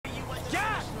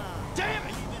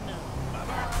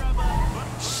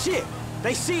Shit,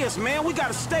 they see us, man. We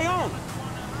gotta stay on it.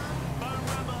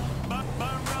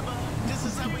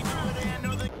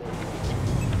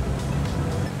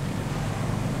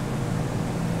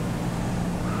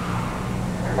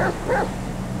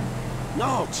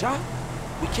 No, Chop.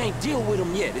 We can't deal with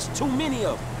them yet. There's too many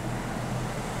of them.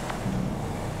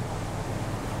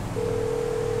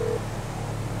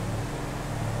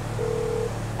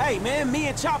 Hey, man, me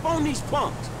and Chop on these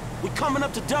punks. We coming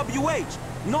up to WH,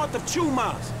 north of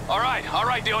Chumash. All right.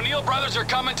 The O'Neill brothers are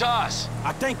coming to us.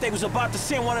 I think they was about to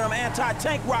send one of them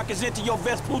anti-tank rockets into your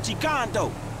Vespucci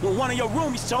condo when one of your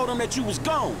roomies told them that you was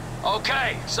gone.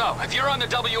 Okay, so if you're on the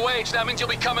WH, that means you'll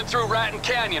be coming through Ratton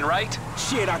Canyon, right?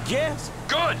 Shit, I guess.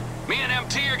 Good. Me and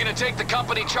MT are gonna take the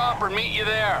company chopper and meet you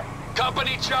there.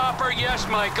 Company chopper, yes,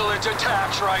 Michael, it's a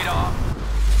tax write-off.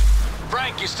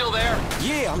 Frank, you still there?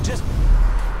 Yeah, I'm just...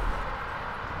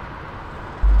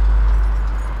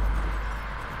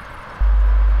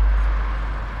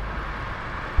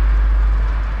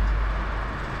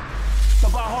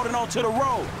 about holding on to the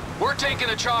road. We're taking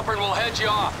the chopper and we'll head you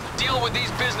off. Deal with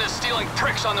these business-stealing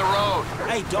pricks on the road.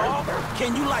 Hey, dawg,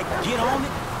 can you, like, get on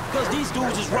it? Because these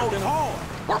dudes is rolling hard.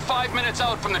 We're 5 minutes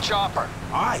out from the chopper.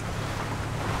 All right.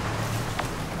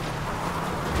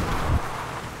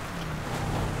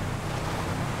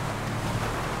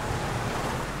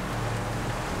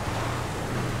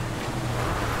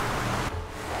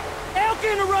 Elk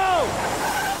in the road!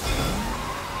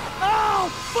 Oh,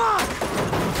 fuck!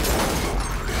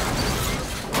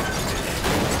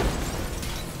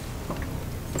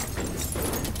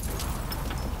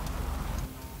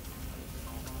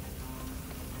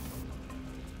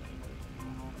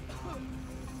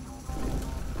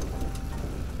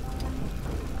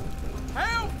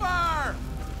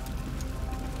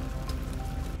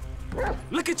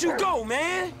 Look at you go,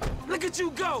 man! Look at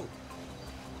you go!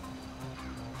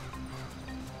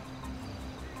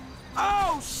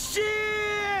 Oh,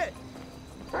 shit!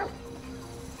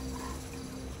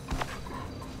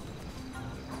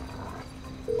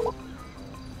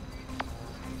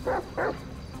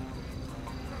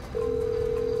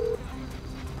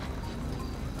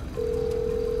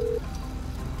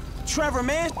 Trevor,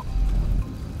 man!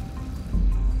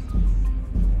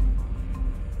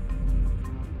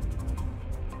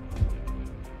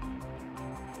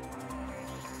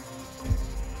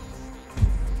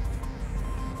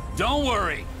 Don't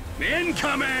worry.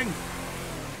 Incoming!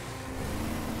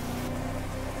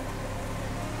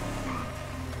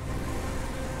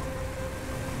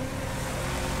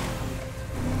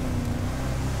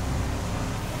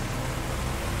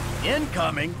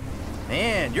 Incoming?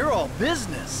 Man, you're all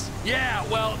business. Yeah,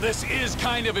 well, this is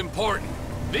kind of important.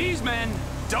 These men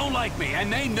don't like me,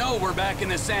 and they know we're back in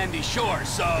the Sandy Shore,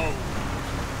 so...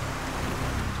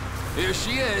 Here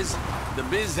she is, the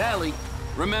Biz Alley.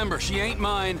 Remember, she ain't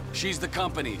mine, she's the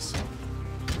company's.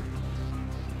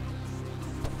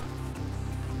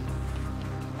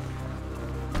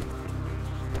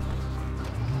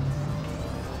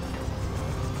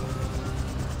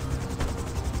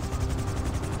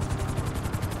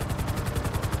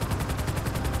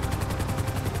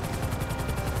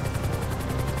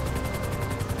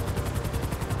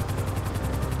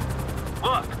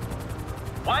 Look,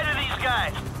 why do these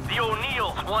guys, the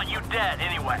O'Neills, want you dead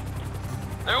anyway?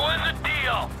 There was a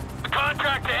deal. A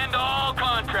contract to end all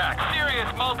contracts. Serious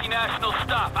multinational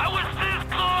stuff. I was this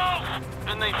close!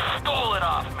 And they stole it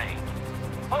off me.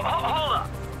 Hold up.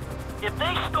 If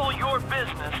they stole your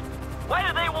business, why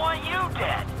do they want you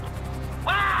dead?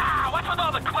 Wow! What's with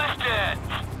all the questions?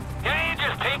 Can't you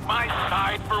just take my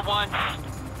side for once?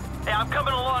 Hey, I'm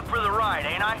coming along for the ride,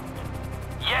 ain't I?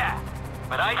 Yeah,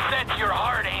 but I sense your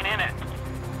heart ain't in it.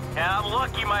 And I'm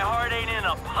lucky my heart ain't in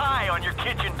a pie on your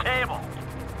kitchen table.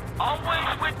 Always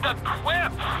with the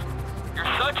quips! You're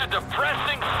such a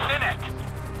depressing cynic!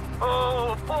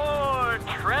 Oh, poor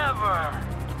Trevor!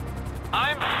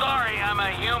 I'm sorry I'm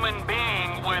a human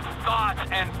being with thoughts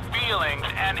and feelings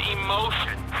and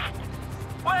emotions.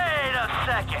 Wait a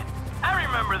second! I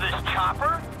remember this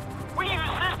chopper! We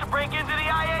used this to break into the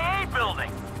IAA building!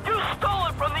 You stole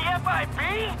it from the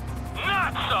FIB?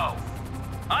 Not so!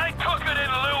 I took it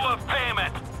in lieu of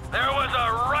payment! There was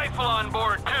a rifle on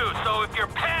board, too, so if your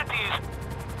panties...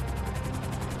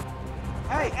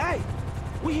 Hey!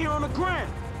 We here on the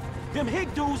ground. Them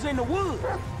hick dudes in the woods.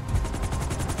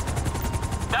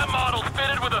 That model's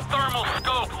fitted with a thermal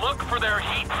scope. Look for their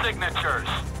heat signatures.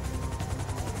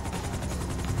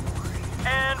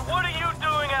 And what are you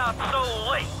doing out so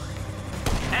late?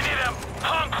 Any of them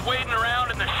punks waiting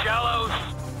around in the shallows?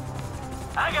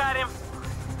 I got him.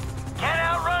 Can't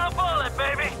outrun a bullet,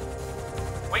 baby.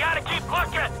 We gotta keep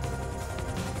looking.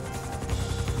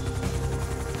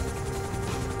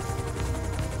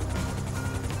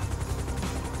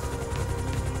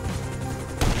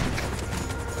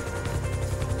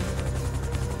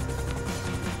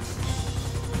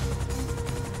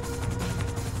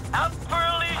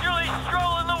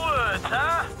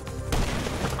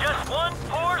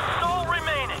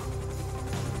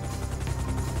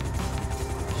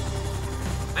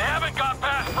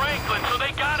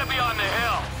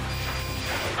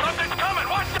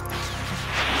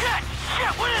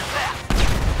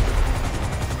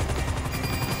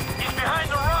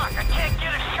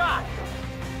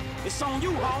 It's on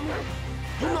you, homie.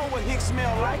 You know what Hicks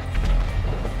smell like.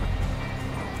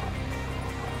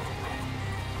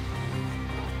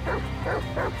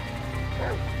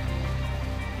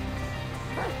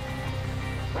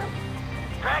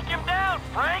 Track him down,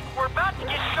 Frank. We're about to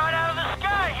get shot out of the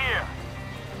sky here.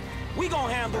 We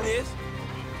gonna handle this.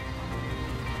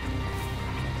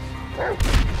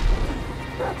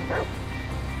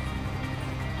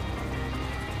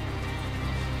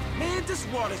 Man, this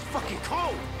water's fucking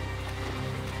cold.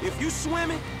 If you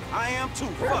swimming, I am too.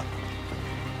 Fuck.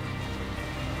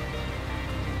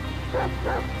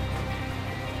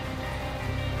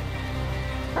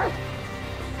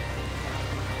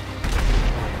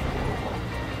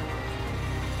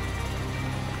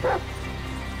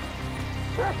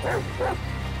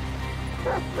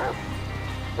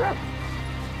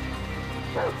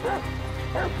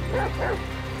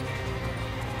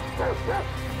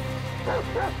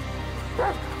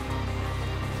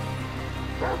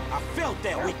 I felt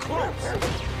that. We close.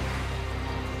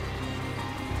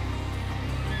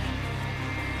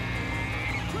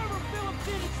 Trevor Phillips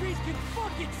Industries can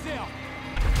fuck itself!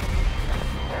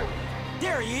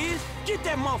 There he is. Get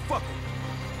that motherfucker.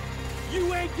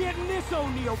 You ain't getting this,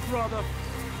 O'Neal, brother!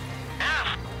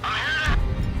 Yes, I'm here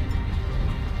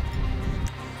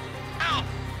to help.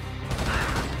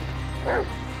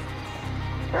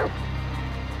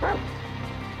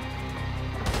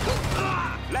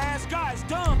 Last guy's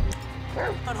done.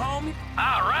 Homie.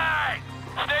 All right.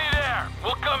 Stay there.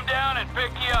 We'll come down and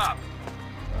pick you up.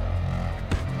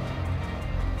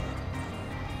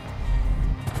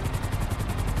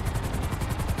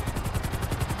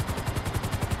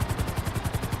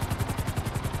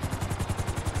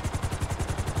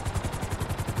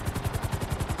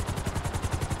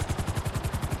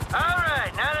 All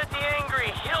right. Now that the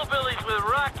angry hillbillies with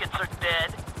rockets are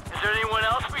dead, is there anyone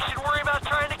else we should worry about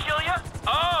trying to kill you?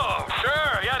 Oh,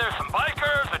 sure. Yeah, there's some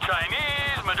bikers, the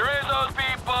Chinese, Madrizo's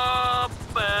people,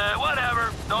 but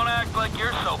whatever. Don't act like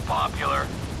you're so popular.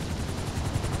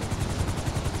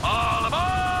 All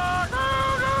aboard!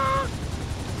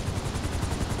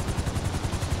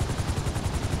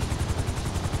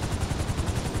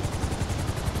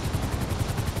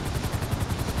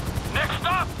 Next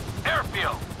stop,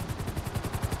 airfield.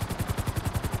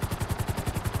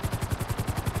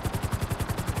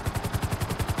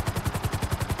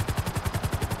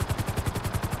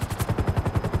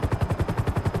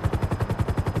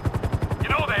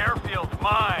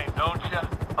 Mine, don't you?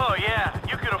 Oh yeah,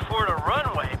 you can afford a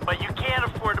runway, but you can't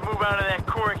afford to move out of that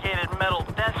corrugated metal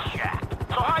death shack.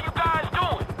 So how you guys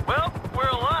doing? Well, we're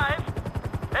alive.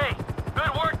 Hey,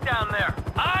 good work down there.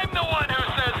 I'm the one who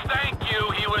says thank you.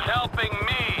 He was helping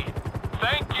me.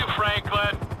 Thank you,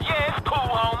 Franklin. Yeah, it's cool,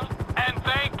 homie. And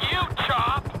thank you,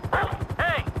 Chop.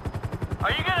 Hey,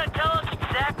 are you gonna tell us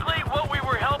exactly what we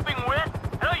were helping with?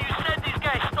 I know you said these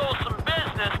guys stole some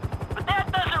business, but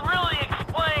that doesn't really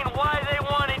explain why they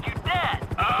wanted you dead.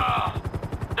 Oh,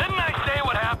 didn't I say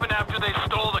what happened after they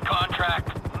stole the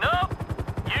contract? Nope,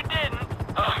 you didn't.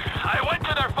 I went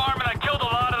to their farm and I killed a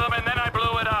lot of them and then I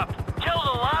blew it up. Killed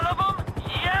a lot of them?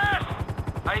 Yes!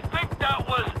 I think that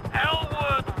was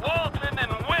Elwood, Walton,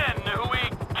 and Wynn who we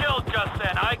killed just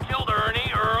then. I killed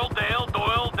Ernie, Earl, Dale,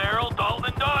 Doyle, Daryl,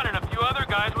 Dalton, Don, and a few other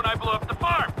guys when I blew up the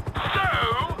farm. So,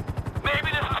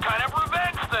 maybe this is kind of a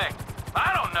revenge thing.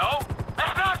 I don't know.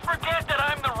 Let's not forget that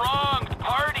I'm the wrong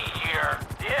party here.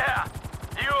 Yeah,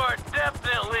 you are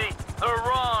definitely the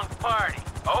wrong party.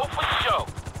 Oh, for sure.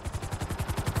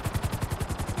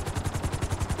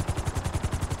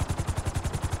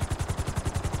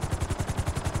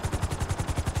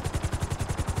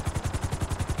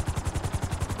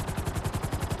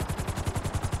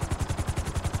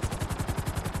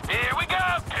 Here we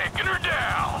go, taking her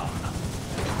down.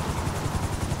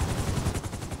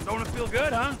 Don't it feel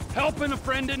good, huh? Helping a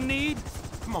friend in need?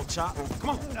 Come on, Chop. Come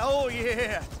on. Oh,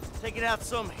 yeah. Taking out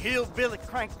some hillbilly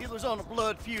crank dealers on a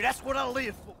blood feud. That's what I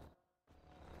live for.